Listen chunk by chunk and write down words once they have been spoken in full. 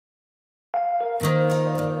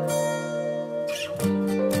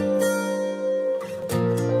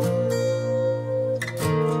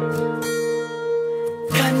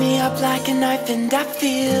like a knife and I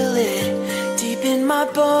feel it deep in my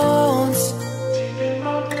bones.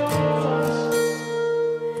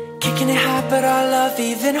 Kicking it high but our love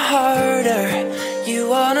even harder. You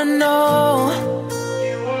wanna know?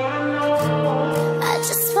 I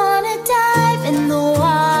just wanna dive in the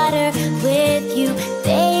water with you,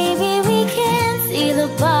 baby. We can't see the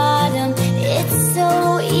bottom. It's so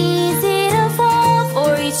easy to fall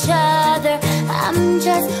for each other. I'm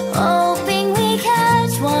just hoping we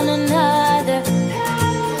catch one another.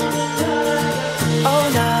 Oh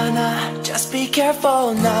na-na, just be careful,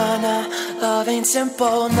 na-na. Love ain't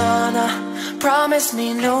simple, na-na. Promise me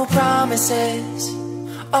no promises.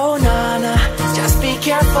 Oh na-na, just be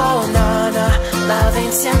careful, na-na. Love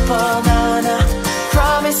ain't simple, na-na.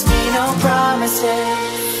 Promise me no promises.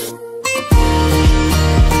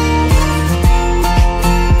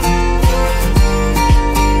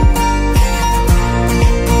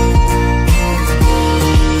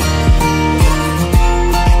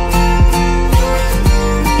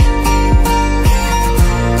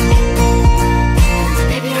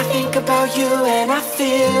 About you and I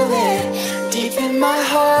feel it deep in my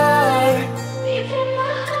heart.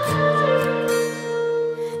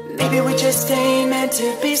 Maybe we just ain't meant to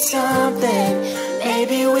be something.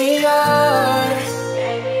 Maybe we are.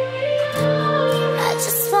 I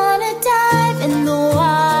just wanna dive in the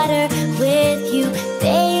water with you,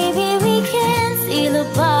 baby. We can't see the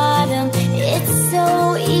bottom. It's so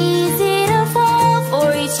easy to fall for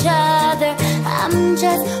each other. I'm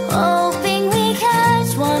just hoping we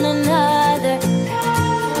catch one another.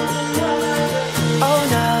 Oh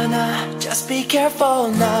na-na, just be careful,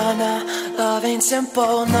 na-na. Love ain't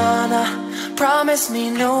simple, na-na. Promise me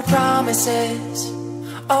no promises.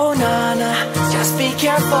 Oh na-na, just be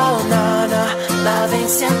careful, na-na. Love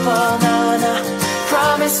ain't simple, na-na.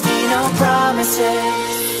 Promise me no promises.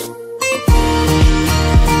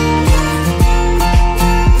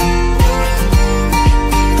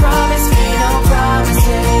 Promise me no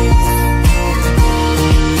promises.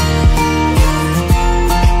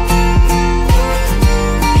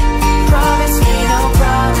 Promise me no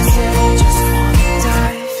promises. Just wanna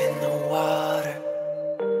dive in the water,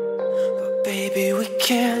 but baby we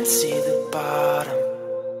can't see the bottom.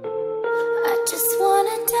 I just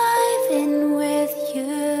wanna dive in with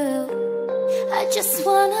you. I just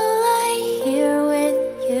wanna lie